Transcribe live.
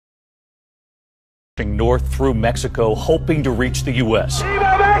north through Mexico, hoping to reach the U.S.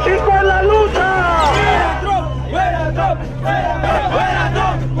 ¡Viva México en la lucha! ¡Fuera Trump! ¡Fuera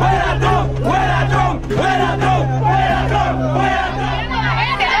Trump! ¡Fuera Trump! ¡Fuera Trump! ¡Fuera Trump! ¡Fuera Trump! ¡Fuera Trump! ¡Fuera Trump!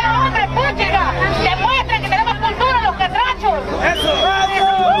 ¡Tenemos una república! ¡Demuestren que tenemos cultura los catrachos! ¡Eso!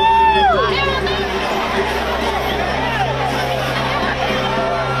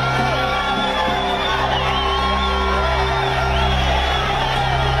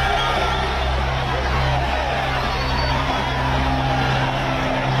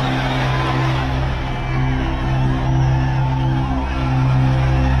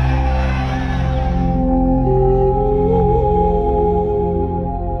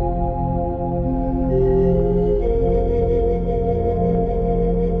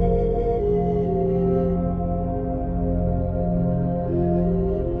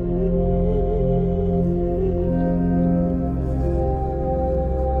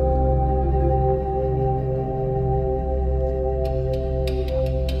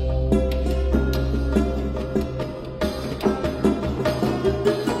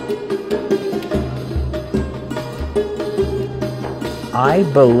 I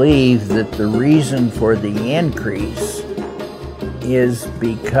believe that the reason for the increase is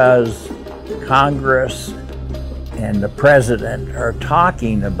because Congress and the President are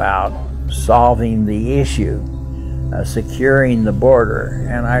talking about solving the issue, securing the border.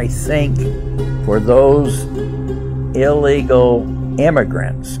 And I think for those illegal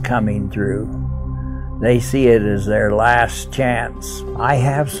immigrants coming through, they see it as their last chance. I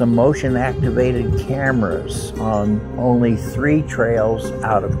have some motion-activated cameras on only 3 trails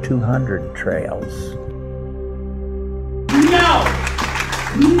out of 200 trails.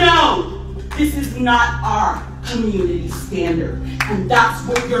 No, this is not our community standard, and that's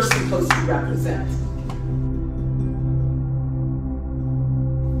what you're supposed to represent.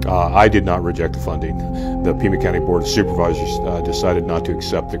 I did not reject the funding. The Pima County Board of Supervisors decided not to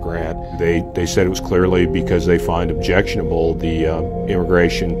accept the grant. They said it was clearly because they find objectionable the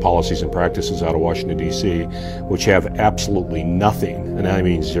immigration policies and practices out of Washington, D.C., which have absolutely nothing, and I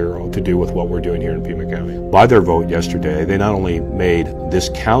mean zero, to do with what we're doing here in Pima County. By their vote yesterday, they not only made this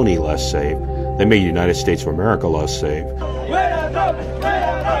county less safe, they made the United States of America less safe.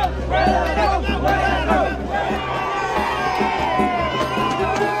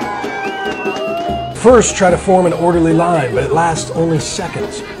 First, try to form an orderly line, but it lasts only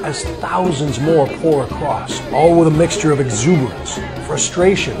seconds as thousands more pour across, all with a mixture of exuberance,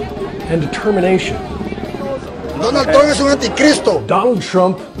 frustration, and determination. Donald Trump is un anticristo. Donald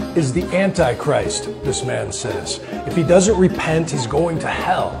Trump is the Antichrist, this man says. If he doesn't repent, he's going to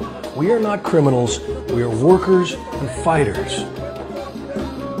hell. We are not criminals, we are workers and fighters.